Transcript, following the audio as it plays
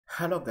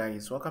Hello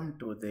guys, welcome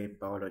to the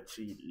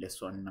biology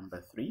lesson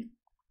number 3.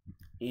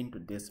 In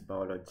today's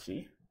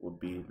biology, we'll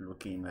be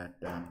looking at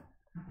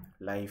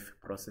life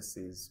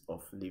processes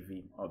of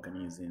living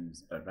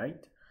organisms.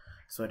 Alright,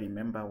 so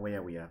remember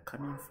where we are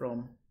coming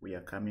from. We are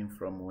coming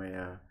from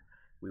where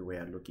we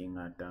were looking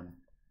at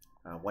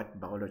what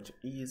biology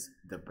is,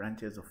 the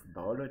branches of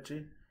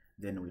biology.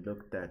 Then we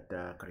looked at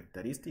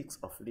characteristics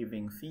of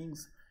living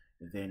things.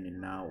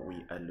 Then now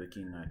we are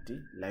looking at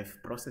the life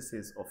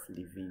processes of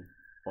living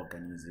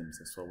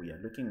organisms. So we are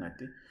looking at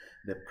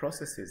the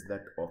processes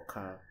that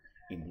occur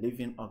in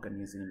living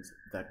organisms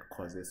that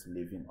causes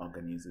living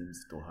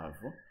organisms to have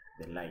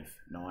the life.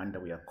 No wonder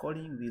we are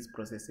calling these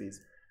processes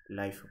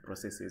life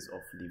processes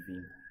of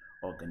living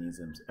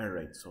organisms. All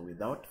right, so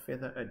without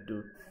further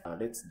ado,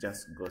 let's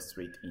just go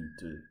straight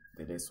into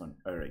the lesson.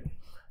 All right,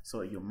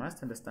 so you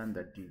must understand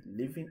that the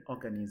living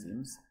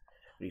organisms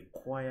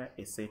require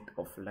a set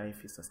of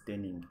life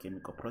sustaining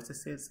chemical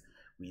processes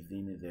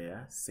within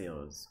their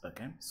cells.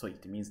 Okay, so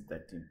it means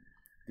that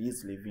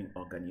these living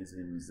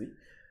organisms,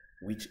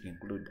 which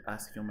include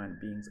us human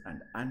beings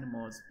and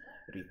animals,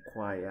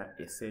 require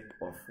a set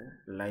of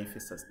life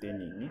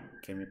sustaining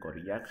chemical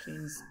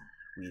reactions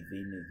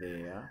within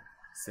their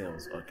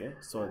cells. Okay,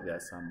 so there are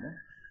some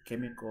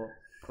chemical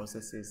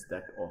processes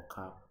that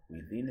occur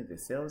within the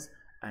cells,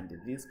 and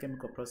these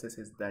chemical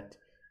processes that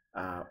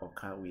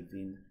occur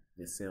within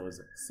the cells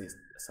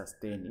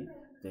sustain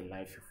the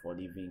life for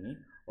living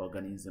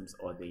organisms,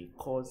 or they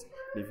cause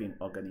living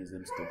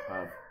organisms to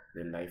have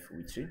the life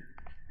which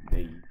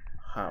they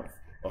have.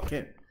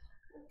 Okay,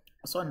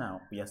 so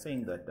now we are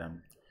saying that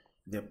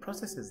the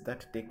processes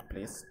that take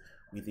place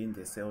within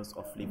the cells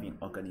of living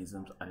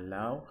organisms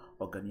allow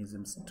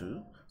organisms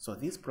to, so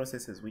these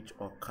processes which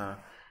occur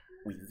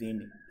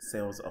within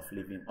cells of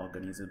living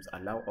organisms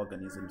allow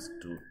organisms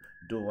to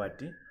do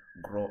what?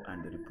 Grow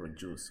and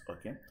reproduce.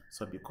 Okay,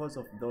 so because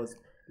of those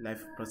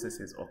life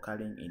processes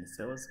occurring in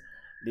cells,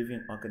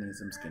 living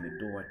organisms can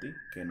do what?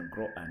 Can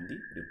grow and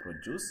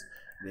reproduce.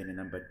 Then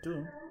number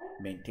 2,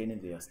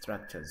 maintain their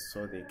structures,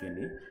 so they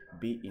can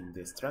be in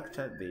the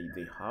structure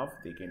they have,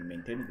 they can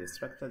maintain the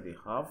structure they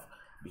have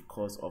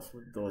because of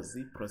those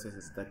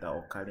processes that are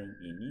occurring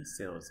in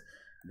cells.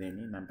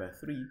 Then number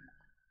 3,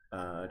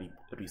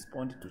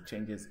 respond to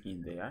changes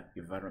in their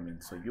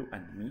environment. So you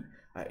and me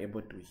are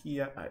able to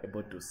hear, are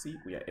able to see,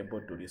 we are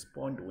able to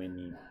respond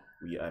when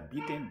we are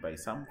bitten by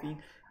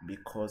something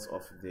because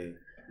of the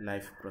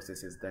life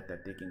processes that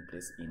are taking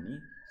place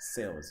in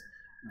cells.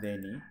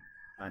 Then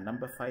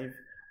number 5,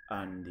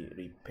 and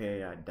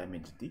repair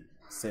damaged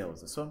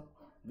cells. So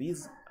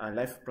these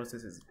life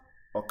processes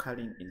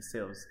occurring in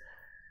cells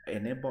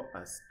enable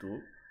us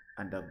to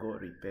undergo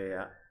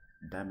repair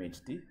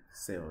damaged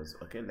cells.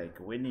 Okay, like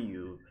when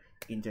you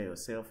injure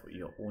yourself,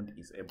 your wound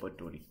is able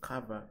to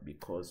recover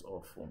because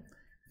of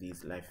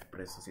these life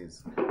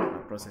processes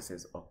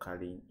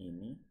occurring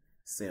in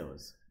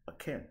cells.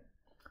 Okay,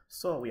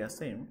 so we are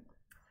saying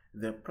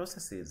the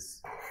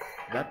processes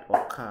that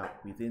occur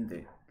within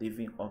the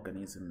living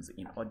organisms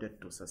in order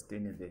to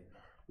sustain the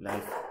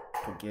life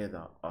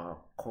together are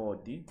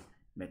called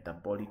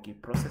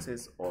metabolic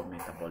processes or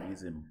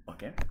metabolism.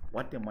 Okay,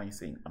 what am I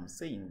saying? I'm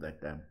saying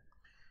that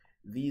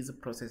these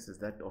processes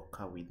that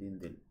occur within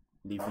the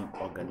living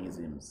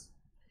organisms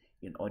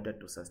in order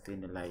to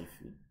sustain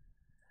life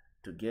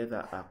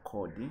together are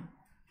called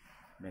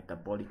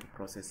metabolic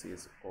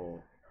processes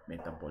or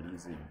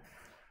metabolism.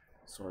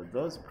 So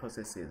those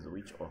processes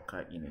which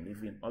occur in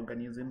living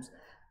organisms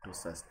to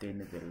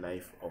sustain the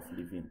life of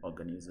living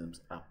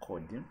organisms are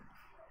called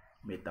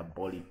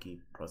metabolic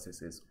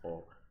processes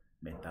or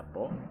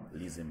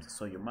metabolisms.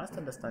 So you must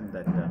understand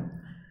that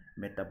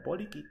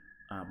metabolism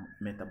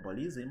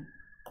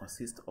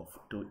consists of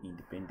 2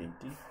 independent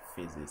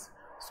phases.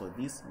 So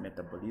this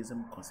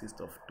metabolism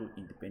consists of 2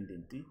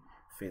 independent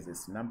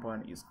phases. Number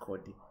 1 is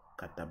called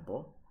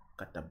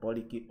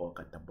catabolic or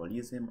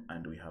catabolism,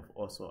 and we have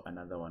also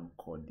another one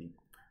called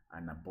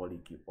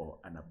anabolic or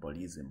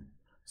anabolism.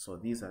 So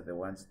these are the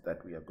ones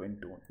that we are going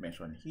to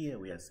mention here.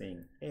 We are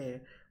saying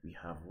we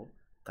have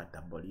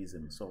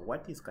catabolism. So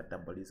what is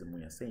catabolism?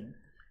 We are saying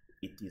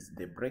it is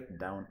the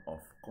breakdown of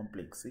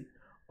complex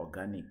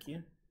organic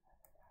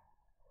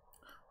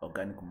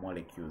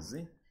molecules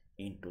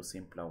into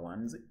simpler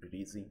ones,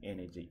 releasing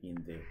energy in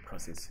the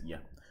process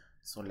here.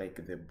 So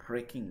like the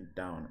breaking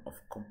down of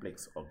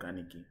complex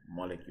organic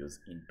molecules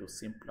into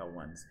simpler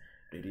ones,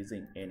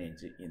 releasing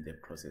energy in the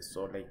process.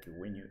 So like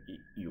when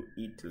you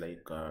eat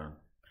like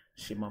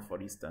shima,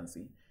 for instance,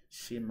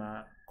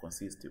 shima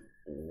consists of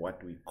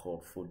what we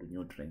call food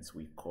nutrients,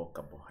 we call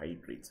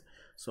carbohydrates.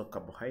 So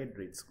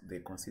carbohydrates, they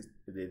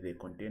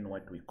contain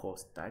what we call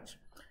starch.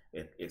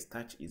 A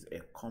starch is a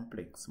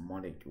complex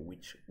molecule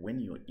which when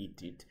you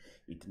eat it,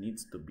 it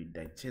needs to be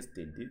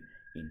digested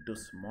into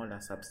smaller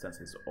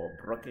substances or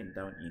broken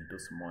down into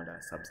smaller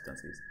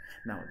substances.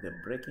 Now the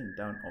breaking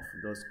down of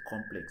those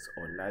complex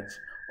or large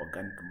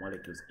organic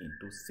molecules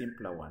into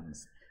simpler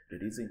ones,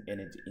 releasing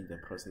energy in the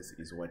process,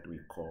 is what we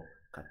call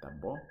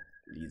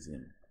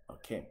catabolism.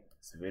 Okay,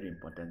 it's very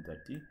important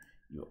that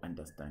you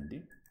understand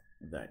it.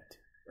 that.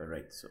 All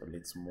right, so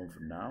let's move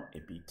now a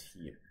bit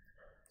here.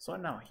 So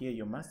now here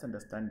you must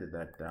understand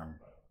that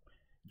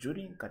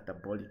during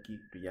catabolic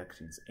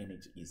reactions,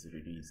 energy is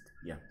released.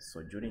 Yeah,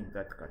 so during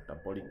that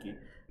catabolic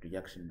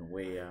reaction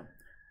where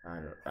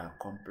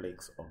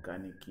complex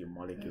organic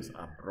molecules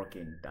are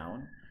broken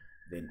down,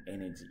 then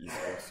energy is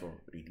also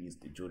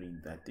released during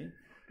that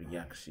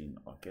reaction.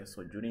 Okay,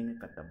 so during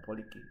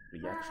catabolic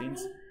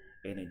reactions,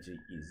 energy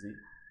is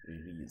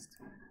released.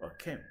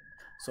 Okay,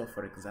 so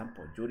for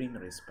example, during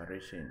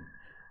respiration,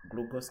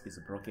 glucose is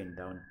broken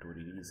down to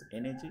release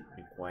energy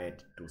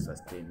required to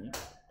sustain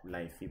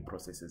life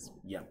processes.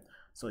 Yeah,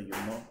 so you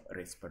know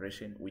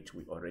respiration, which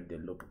we already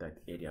looked at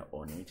earlier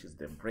on, which is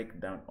the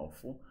breakdown of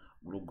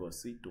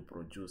glucose to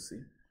produce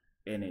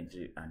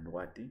energy and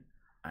water,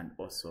 and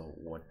also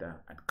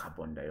water and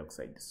carbon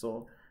dioxide.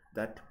 So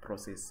that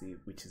process,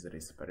 which is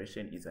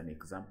respiration, is an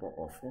example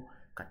of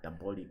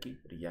catabolic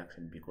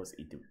reaction because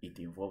it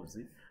involves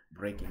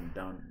breaking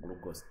down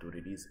glucose to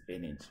release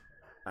energy,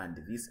 and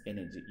this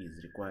energy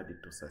is required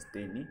to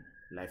sustain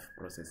life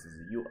processes.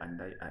 You and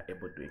I are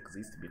able to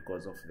exist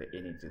because of the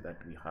energy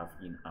that we have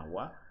in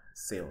our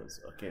cells.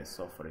 Okay,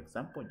 so for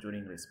example,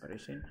 during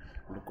respiration,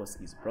 glucose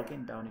is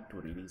broken down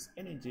to release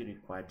energy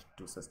required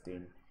to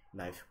sustain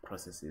life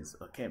processes.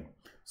 Okay,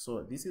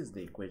 so this is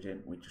the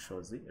equation which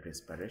shows the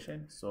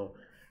respiration. So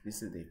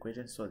this is the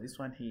equation. So this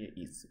one here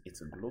is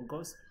it's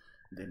glucose,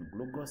 then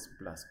glucose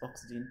plus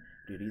oxygen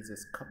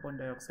releases carbon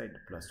dioxide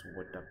plus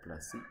water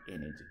plus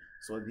energy.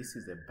 So this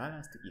is a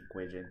balanced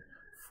equation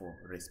for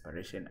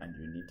respiration, and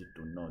you need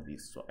to know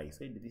this. So I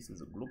said this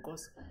is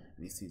glucose,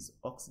 this is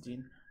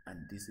oxygen, and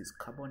this is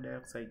carbon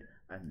dioxide,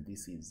 and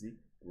this is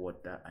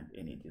water and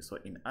energy. So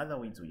in other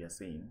words, we are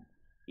saying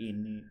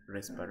in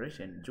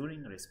respiration,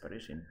 during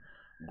respiration,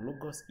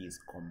 glucose is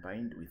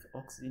combined with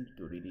oxygen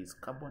to release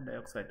carbon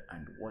dioxide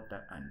and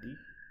water and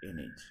the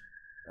energy.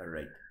 All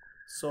right,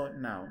 so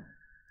now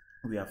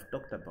we have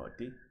talked about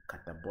the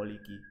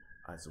catabolic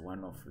as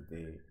one of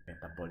the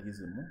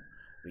metabolism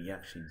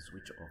reactions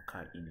which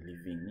occur in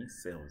living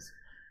cells.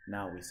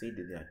 Now we said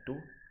there are two.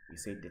 We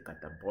said the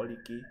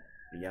catabolic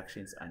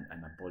reactions and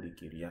anabolic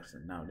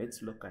reactions. Now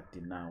let's look at the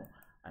now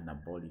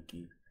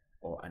anabolic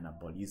or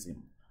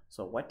anabolism.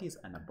 So what is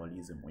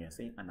anabolism? We are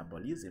saying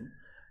anabolism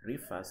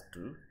refers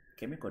to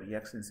chemical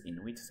reactions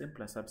in which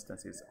simpler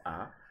substances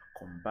are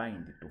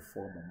combined to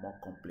form more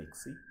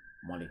complex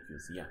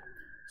molecules. Yeah,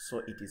 so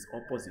it is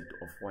opposite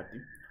of what?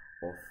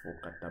 Of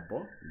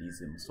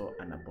catabolism. So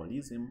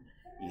anabolism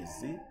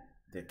is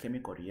the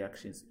chemical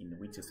reactions in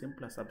which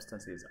simpler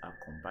substances are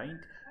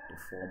combined to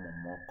form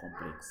more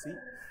complex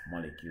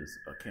molecules.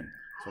 Okay,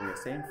 so we are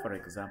saying, for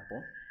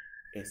example,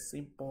 a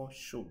simple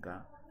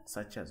sugar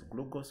such as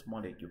glucose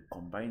molecule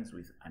combines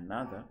with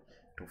another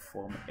to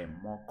form a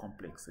more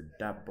complex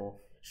double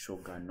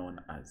sugar known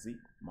as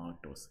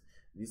maltose.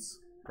 This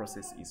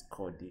process is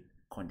called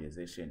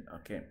condensation.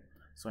 Okay,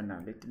 so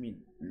now let me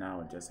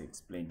now just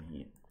explain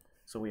here.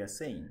 So we are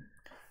saying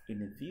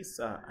in this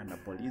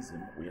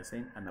anabolism, we are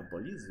saying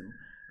anabolism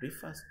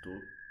refers to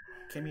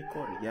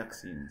chemical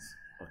reactions.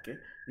 Okay,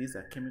 these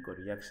are chemical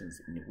reactions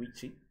in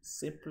which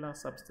simpler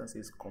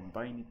substances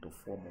combine to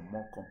form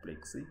more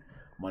complex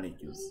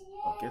molecules.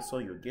 Okay, so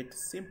you get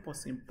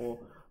simple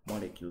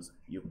molecules,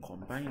 you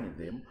combine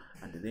them,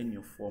 and then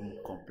you form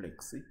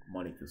complex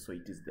molecules. So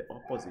it is the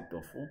opposite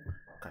of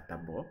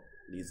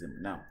catabolism.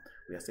 Now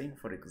we are saying,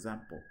 for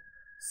example,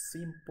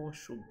 simple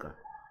sugar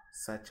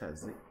such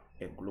as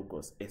a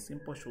glucose, a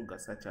simple sugar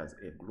such as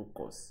a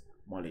glucose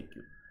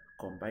molecule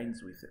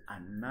combines with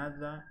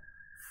another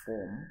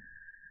form,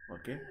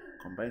 okay,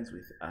 combines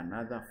with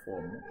another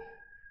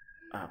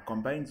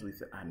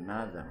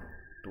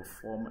to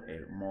form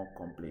a more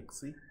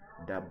complex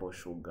double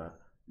sugar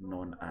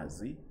known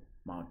as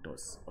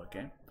maltose.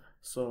 Okay,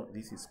 so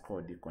this is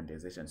called the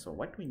condensation. So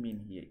what we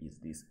mean here is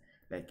this,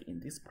 like in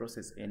this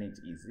process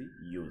energy is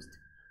used.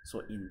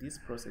 So in this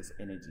process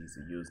energy is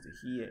used,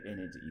 here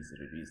energy is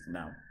released.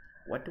 Now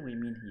what we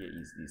mean here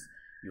is this: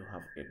 you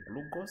have a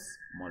glucose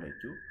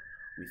molecule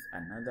with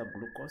another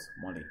glucose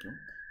molecule,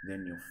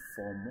 then you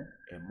form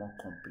a more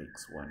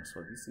complex one.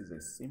 So this is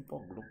a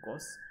simple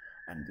glucose,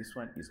 and this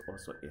one is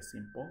also a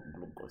simple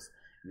glucose.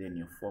 Then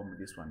you form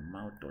this one.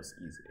 Maltose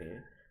is a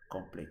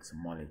complex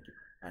molecule,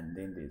 and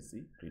then there's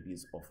the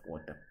release of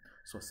water.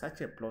 So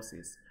such a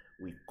process,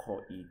 we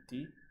call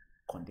it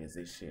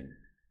condensation.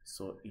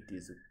 So it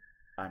is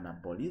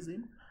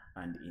anabolism,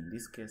 and in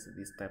this case,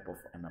 this type of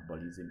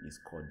anabolism is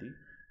called the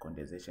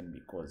condensation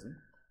because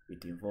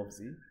it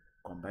involves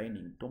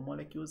combining two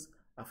molecules.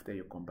 After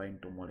you combine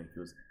two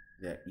molecules,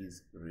 there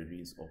is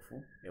release of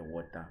a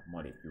water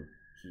molecule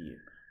here.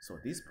 So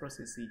this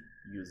process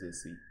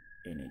uses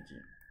energy.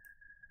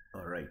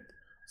 All right,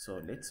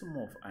 so let's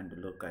move and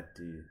look at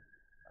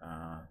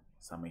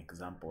some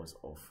examples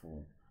of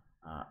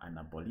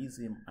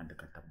anabolism and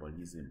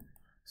catabolism.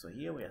 So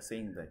here we are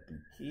saying that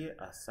here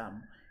are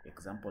some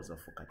examples of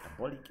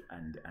catabolic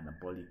and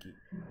anabolic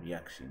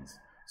reactions.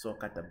 So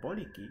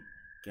catabolic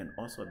can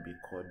also be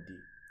called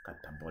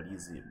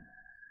catabolism.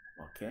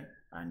 Okay,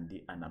 and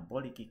the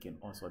anabolic can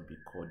also be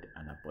called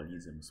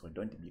anabolism, so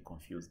don't be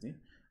confused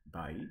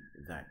by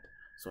that.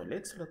 So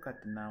let's look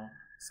at now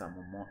some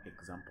more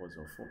examples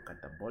of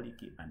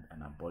catabolic and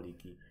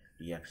anabolic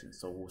reactions.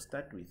 So we'll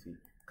start with the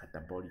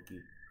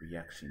catabolic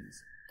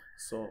reactions.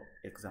 So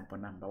example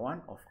number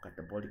 1 of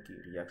catabolic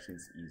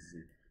reactions is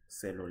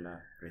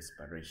cellular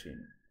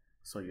respiration.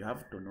 So you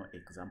have to know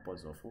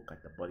examples of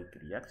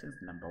catabolic reactions.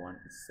 Number 1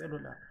 is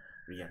cellular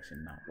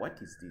reaction. Now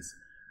what is this?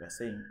 We are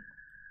saying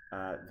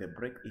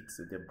it's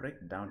the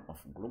breakdown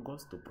of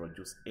glucose to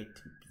produce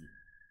ATP,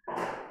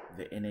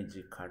 the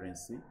energy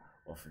currency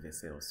of the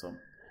cell.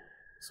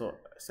 So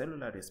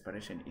cellular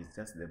respiration is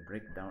just the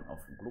breakdown of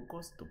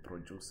glucose to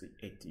produce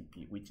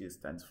ATP, which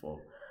stands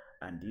for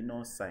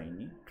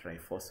adenosine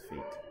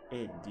triphosphate,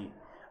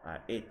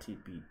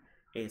 ATP.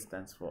 A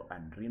stands for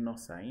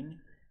adenosine,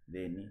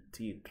 then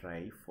T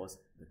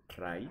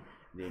triphosphate,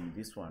 then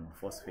this one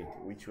phosphate,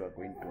 which we are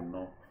going to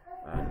know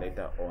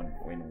later on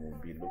when we'll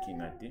be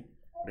looking at the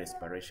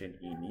respiration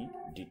in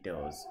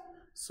details.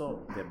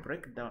 So the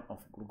breakdown of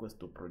glucose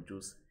to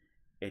produce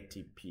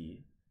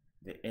ATP,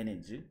 the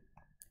energy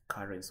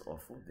currents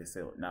of the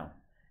cell. Now,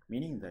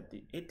 meaning that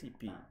the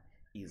ATP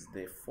is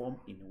the form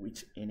in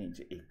which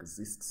energy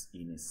exists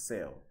in a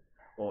cell,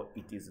 or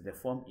it is the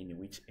form in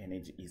which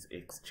energy is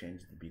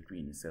exchanged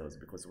between cells.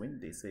 Because when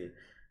they say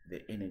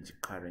the energy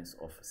currents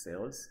of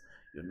cells,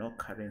 you know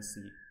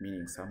currency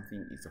meaning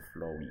something is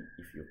flowing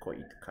if you call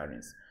it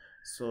currency.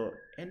 So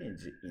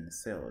energy in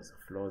cells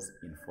flows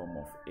in form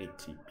of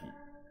ATP.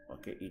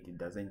 Okay, it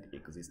doesn't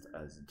exist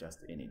as just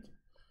energy.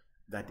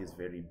 That is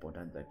very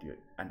important that you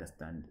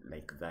understand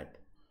like that.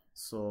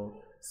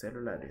 So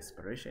cellular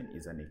respiration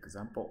is an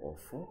example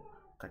of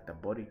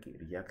catabolic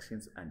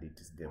reactions, and it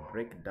is the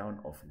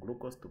breakdown of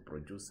glucose to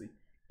produce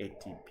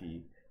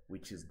ATP,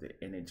 which is the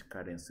energy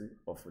currency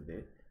of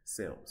the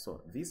cell.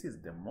 So this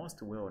is the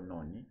most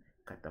well-known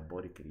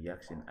catabolic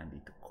reaction, and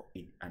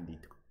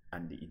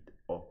it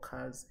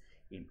occurs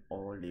in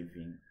all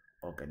living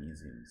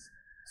organisms.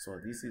 So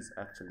this is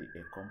actually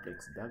a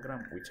complex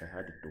diagram which I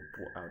had to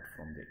pull out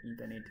from the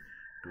internet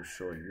to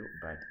show you,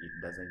 but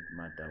it doesn't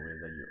matter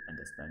whether you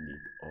understand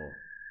it or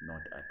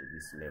not at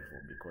this level,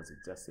 because it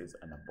just says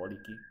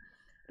anabolic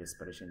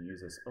respiration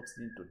uses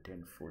oxygen to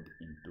turn food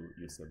into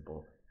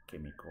usable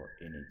chemical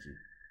energy.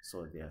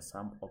 So there are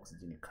some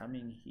oxygen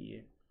coming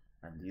here,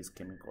 and these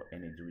chemical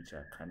energy which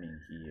are coming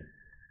here,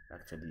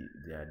 actually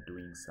there are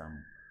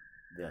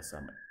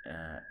some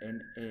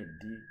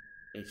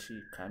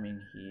NADH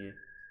coming here.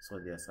 So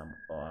there are some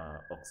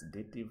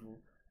oxidative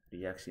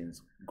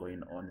reactions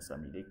going on,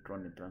 some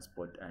electron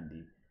transport,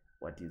 and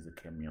what is the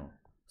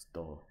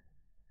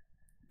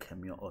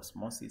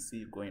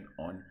chemiosmosis going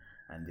on,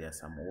 and there are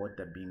some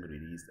water being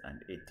released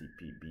and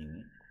ATP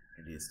being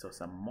released. So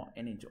some more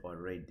energy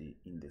already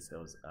in the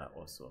cells are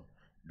also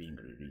being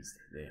released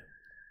there.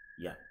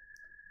 Yeah,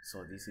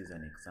 so this is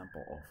an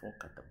example of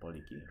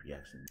catabolic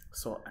reaction.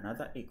 So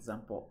another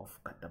example of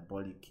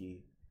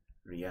catabolic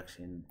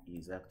reaction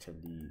is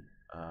actually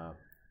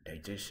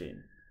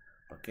digestion.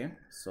 Okay,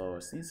 so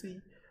since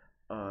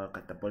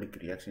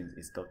catabolic reactions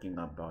is talking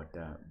about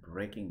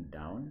breaking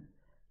down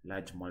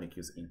large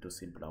molecules into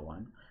simpler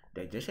one,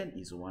 digestion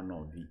is one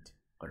of it.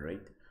 All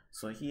right,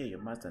 so here you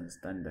must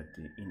understand that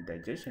in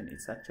digestion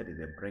it's actually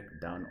the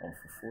breakdown of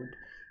food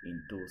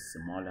into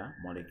smaller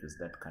molecules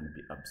that can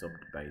be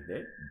absorbed by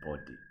the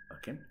body.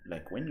 Okay,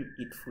 like when you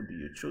eat food,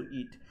 you chew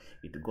it,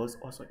 it goes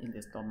also in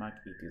the stomach,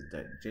 it is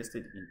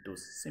digested into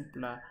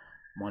simpler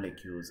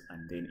molecules,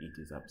 and then it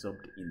is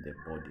absorbed in the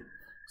body.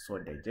 So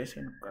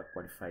digestion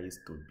qualifies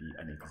to be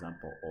an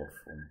example of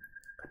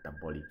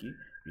catabolic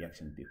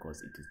reaction,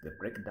 because it is the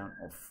breakdown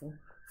of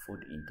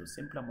food into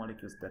simpler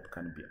molecules that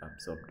can be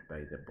absorbed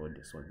by the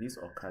body. So this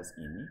occurs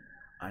in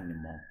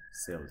animal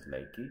cells,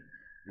 like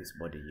this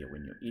body here.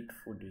 When you eat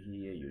food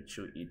here, you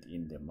chew it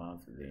in the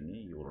mouth, then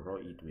you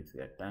roll it with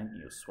your tongue,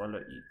 you swallow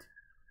it.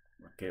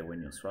 Okay,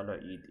 when you swallow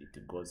it,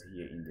 it goes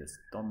here in the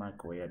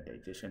stomach where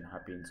digestion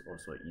happens,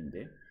 also in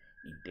the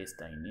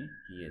intestine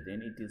here,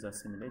 then it is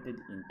assimilated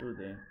into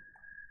the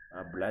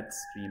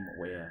bloodstream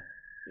where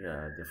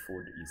the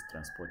food is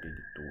transported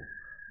to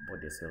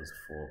body cells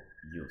for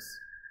use.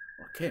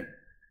 Okay,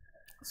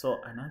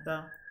 so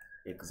another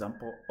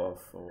example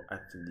of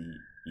actually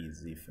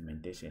is the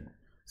fermentation.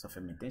 So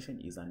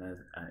fermentation is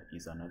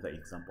another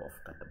example of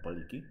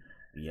catabolic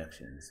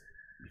reactions,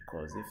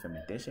 because the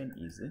fermentation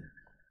is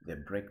the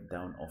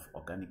breakdown of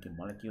organic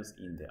molecules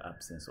in the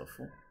absence of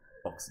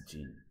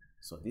oxygen.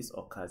 So this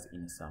occurs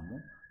in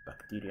some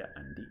bacteria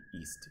and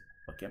yeast.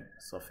 Okay,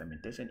 so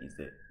fermentation is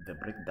the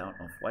breakdown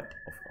of what?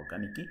 Of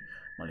organic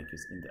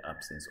molecules in the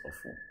absence of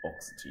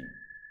oxygen.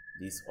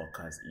 This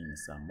occurs in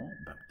some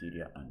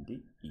bacteria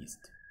and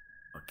yeast.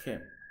 Okay,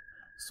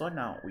 so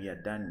now we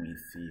are done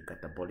with the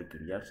catabolic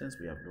reactions.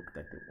 We have looked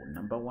at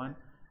number 1,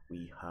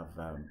 we have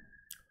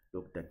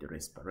looked at the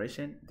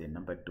respiration. Then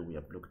number 2, we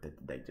have looked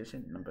at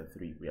digestion. Number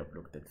 3, we have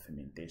looked at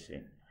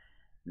fermentation.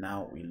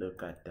 Now we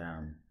look at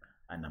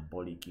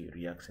anabolic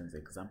reactions.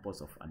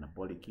 Examples of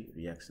anabolic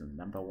reactions.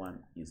 Number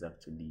 1 is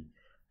actually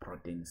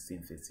protein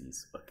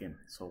synthesis. Okay,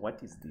 so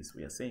what is this?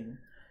 We are saying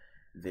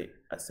the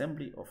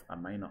assembly of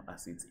amino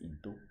acids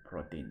into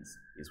proteins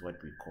is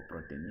what we call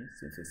protein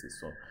synthesis.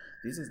 So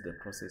this is the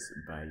process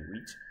by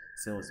which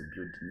cells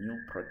build new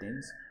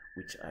proteins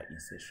which are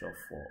essential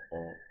for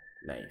all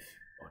life.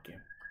 Okay,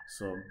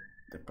 so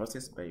the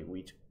process by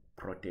which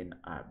protein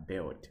are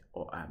built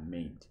or are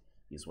made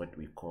is what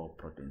we call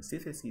protein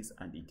synthesis,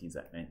 and it is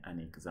an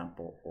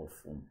example of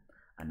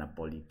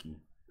anabolic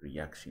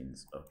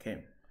reactions.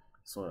 Okay,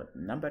 so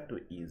number 2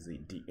 is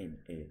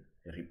DNA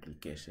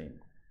replication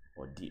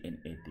or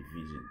DNA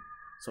division.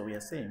 So we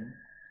are saying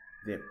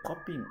the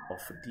copying of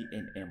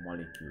DNA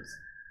molecules,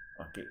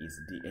 okay, is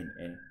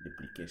DNA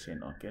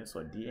replication. Okay,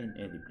 so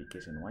DNA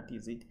replication, what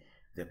is it?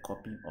 The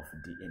copying of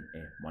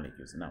DNA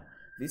molecules. Now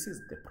this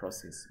is the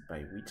process by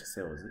which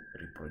cells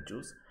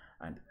reproduce,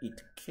 and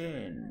it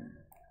can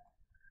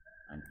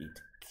and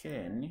it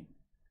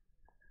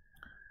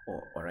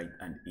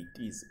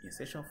is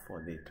essential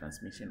for the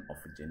transmission of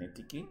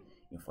genetic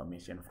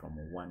information from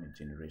one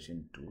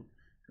generation to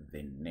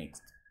the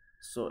next.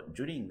 So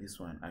during this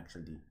one,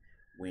 actually,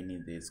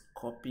 when there's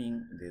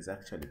copying, there's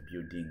actually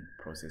building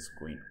process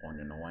going on,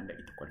 and no wonder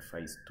it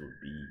qualifies to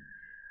be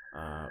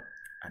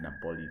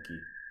anabolic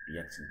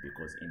reactions,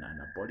 because in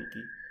anabolic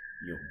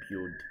you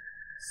build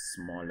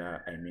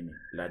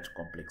large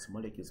complex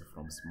molecules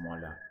from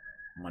smaller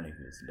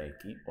molecules,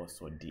 like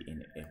also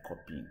DNA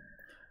copying.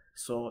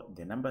 So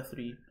the number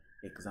 3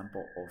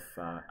 example of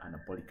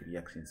anabolic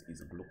reactions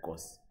is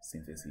glucose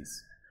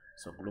synthesis.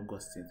 So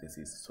glucose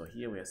synthesis. So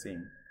here we are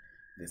saying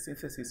the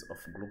synthesis of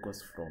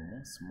glucose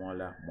from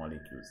smaller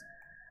molecules.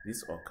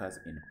 This occurs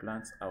in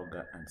plants,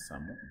 algae, and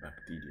some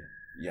bacteria.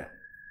 Yeah.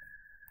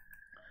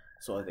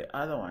 So the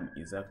other one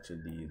is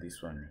actually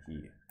this one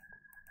here,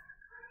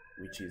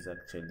 which is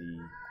actually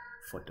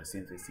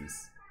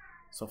photosynthesis.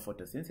 So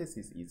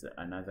photosynthesis is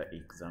another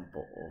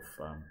example of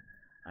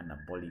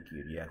anabolic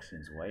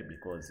reactions. Why?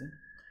 Because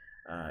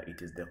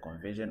it is the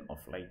conversion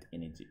of light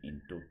energy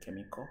into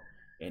chemical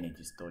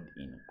energy stored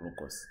in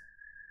glucose,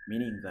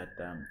 meaning that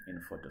in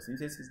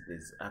photosynthesis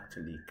there's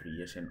actually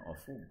creation of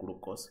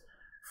glucose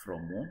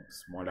from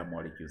smaller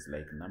molecules.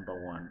 Like number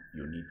 1,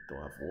 you need to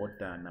have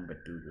water. Number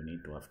 2, you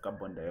need to have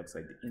carbon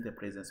dioxide in the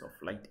presence of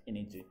light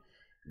energy.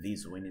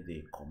 These, when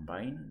they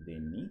combine,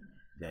 then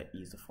there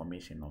is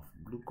formation of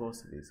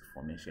glucose, there's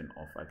formation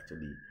of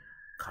actually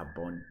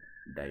carbon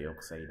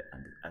dioxide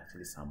and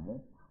actually some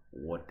more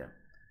water.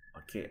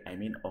 Okay, I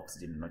mean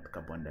oxygen, not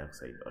carbon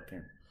dioxide.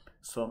 Okay,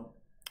 so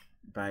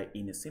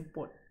in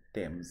simple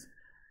terms,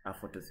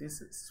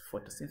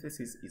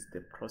 photosynthesis is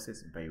the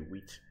process by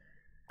which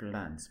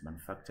plants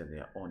manufacture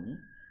their own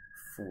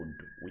food,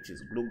 which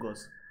is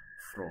glucose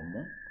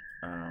from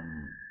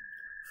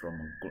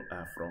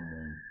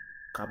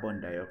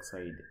carbon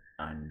dioxide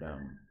and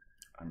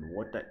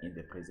water in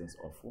the presence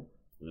of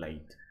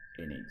light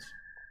energy.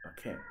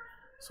 Okay,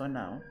 so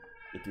now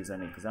it is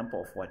an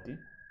example of what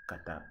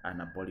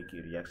anabolic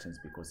reactions,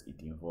 because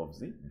it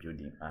involves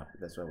building up.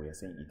 That's why we are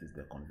saying it is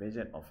the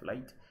conversion of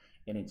light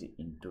energy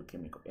into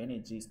chemical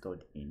energy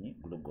stored in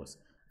glucose.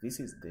 This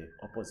is the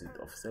opposite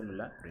of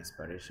cellular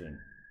respiration.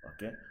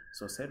 Okay,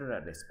 so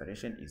cellular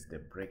respiration is the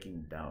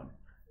breaking down,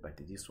 but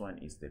this one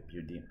is the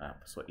building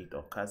up. So it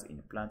occurs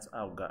in plants,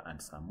 algae,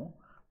 and some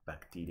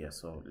bacteria.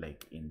 So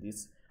like in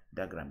this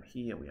diagram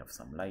here, we have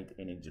some light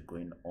energy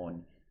going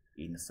on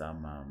in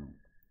some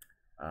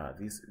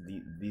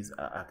these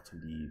are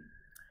actually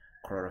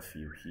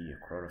chlorophyll here,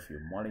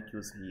 chlorophyll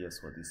molecules here.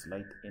 So this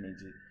light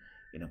energy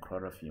in a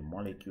chlorophyll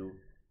molecule,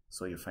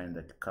 so you find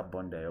that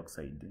carbon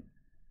dioxide,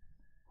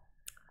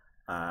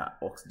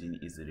 oxygen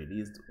is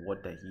released,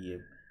 water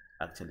here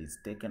actually is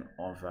taken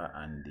over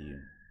and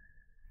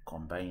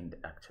combined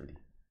actually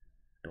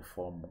to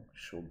form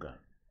sugar.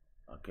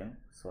 Okay,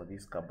 so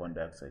this carbon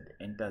dioxide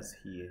enters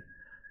here,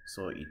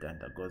 so it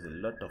undergoes a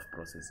lot of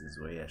processes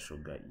where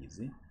sugar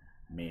is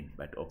made,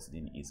 but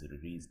oxygen is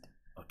released.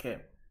 Okay,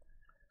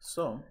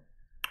 so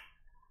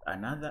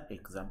another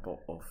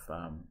example of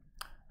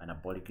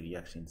anabolic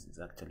reactions is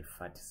actually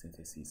fat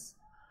synthesis.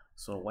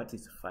 So what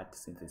is fat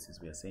synthesis?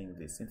 We are saying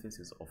the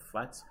synthesis of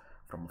fats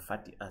from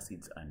fatty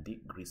acids and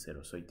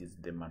glycerol. So it is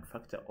the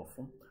manufacture of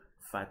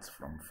fats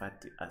from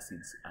fatty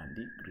acids and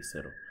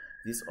glycerol.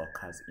 This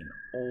occurs in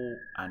all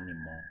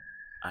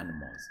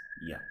animals.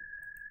 Yeah.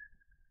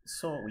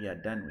 So we are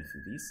done with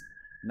this.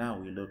 Now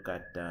we look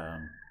at the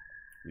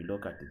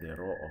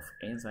role of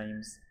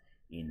enzymes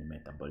in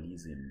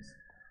metabolisms.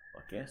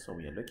 Okay, so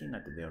we are looking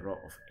at the role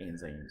of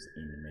enzymes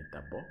in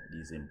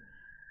metabolism.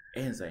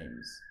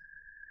 Enzymes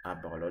are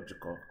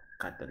biological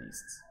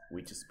catalysts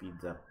which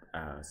speeds up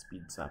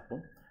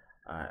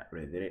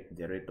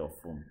the rate of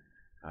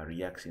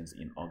reactions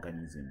in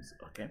organisms.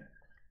 Okay,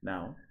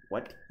 now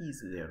what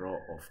is the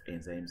role of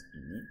enzymes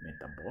in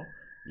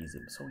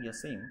metabolism? So we are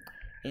saying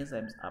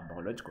enzymes are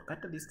biological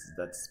catalysts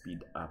that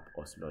speed up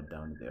or slow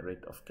down the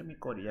rate of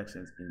chemical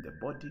reactions in the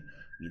body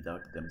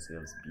without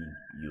themselves being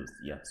used.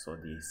 Yeah, so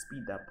they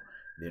speed up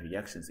the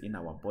reactions in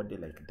our body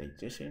like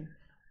digestion,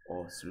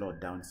 or slow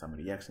down some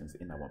reactions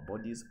in our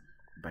bodies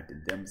but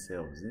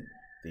themselves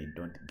they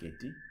don't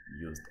get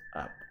used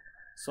up.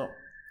 So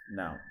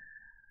now,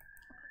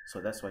 so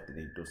that's what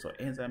they do. So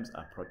enzymes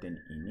are protein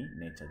in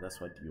nature. That's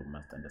what you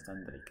must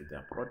understand. Like they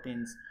are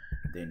proteins.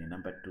 Then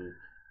number two,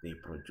 they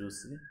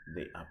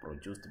are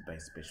produced by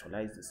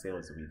specialized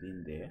cells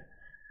within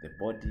the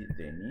body.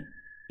 Then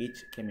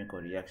each chemical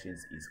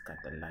reactions is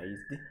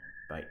catalyzed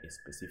by a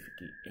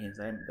specific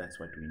enzyme. That's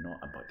what we know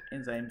about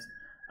enzymes,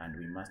 and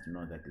we must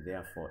know that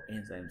therefore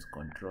enzymes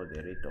control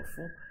the rate of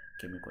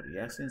chemical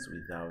reactions,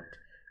 without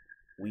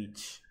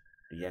which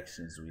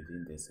reactions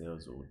within the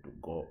cells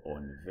would go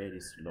on very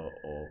slow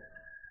or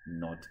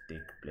not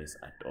take place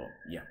at all.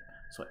 Yeah,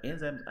 so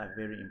enzymes are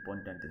very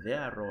important.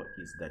 Their role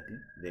is that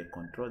they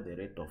control the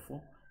rate of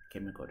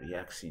chemical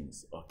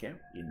reactions, okay,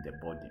 in the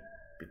body,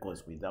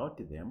 because without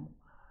them,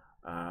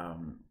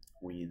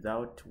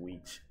 without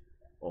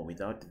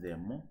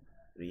them,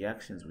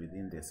 reactions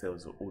within the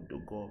cells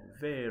would go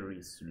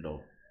very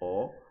slow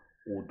or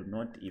would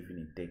not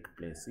even take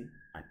place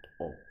at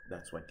all.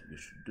 That's what you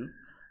should do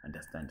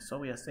understand. So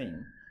we are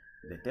saying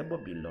the table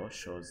below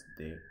shows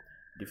the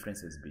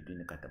differences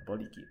between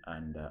catabolic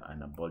and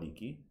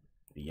anabolic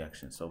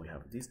reactions. So we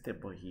have this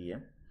table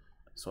here.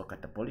 So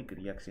catabolic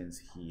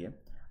reactions here,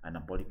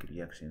 anabolic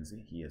reactions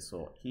here.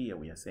 So here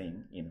we are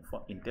saying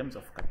in terms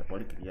of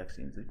catabolic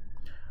reactions,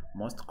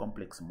 most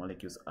complex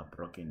molecules are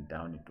broken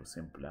down into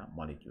simpler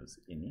molecules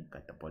in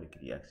catabolic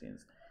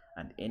reactions,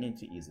 and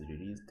energy is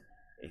released.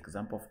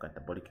 Example of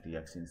catabolic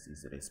reactions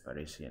is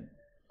respiration.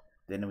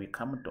 Then we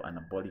come to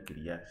anabolic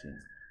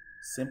reactions.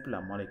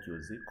 Simpler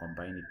molecules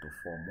combine to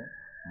form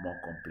more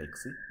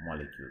complex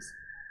molecules.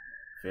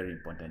 Very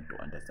important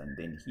to understand.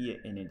 Then here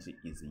energy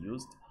is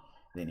used.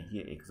 Then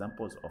here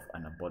examples of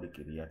anabolic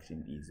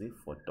reaction is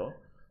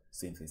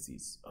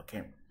photosynthesis.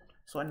 Okay,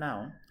 so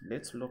now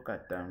let's look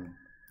at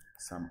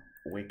some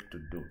work to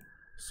do.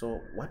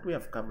 So what we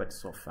have covered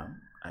so far,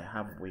 I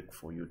have work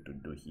for you to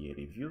do here.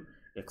 Review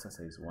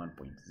exercise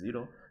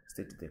 1.0.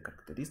 State the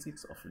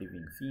characteristics of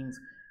living things.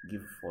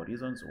 Give 4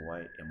 reasons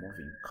why a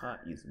moving car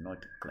is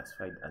not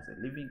classified as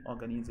a living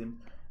organism.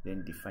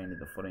 Then define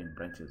the following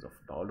branches of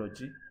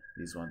biology.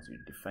 These ones you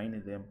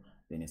define them.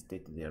 Then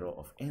state the role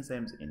of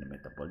enzymes in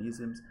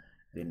metabolisms.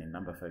 Then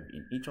number 5,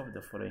 in each of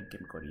the following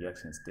chemical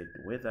reactions, state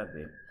whether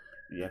the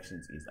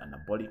reactions is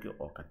anabolic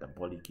or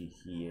catabolic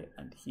here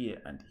and here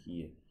and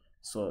here.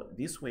 So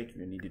this work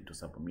you needed to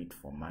submit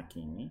for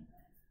marking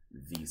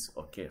this.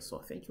 Okay, so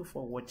thank you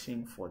for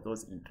watching. For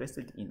those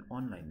interested in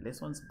online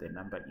lessons, the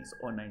number is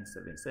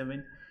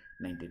 0977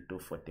 92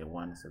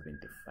 41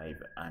 75,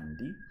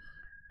 and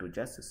to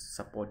just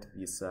support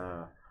this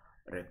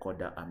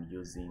recorder I'm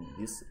using,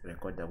 this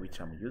recorder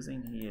which I'm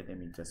using here, let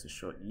me just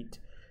show it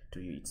to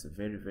you. It's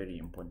very, very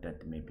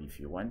important. Maybe if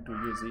you want to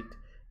use it,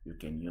 you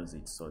can use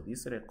it. So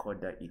this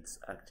recorder, it's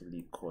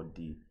actually called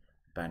the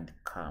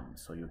Bandcam,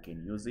 so you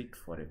can use it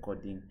for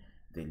recording.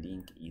 The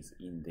link is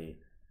in the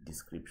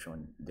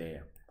description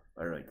there.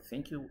 All right,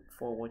 thank you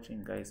for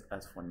watching, guys.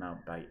 As for now,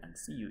 bye and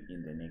see you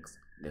in the next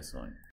lesson.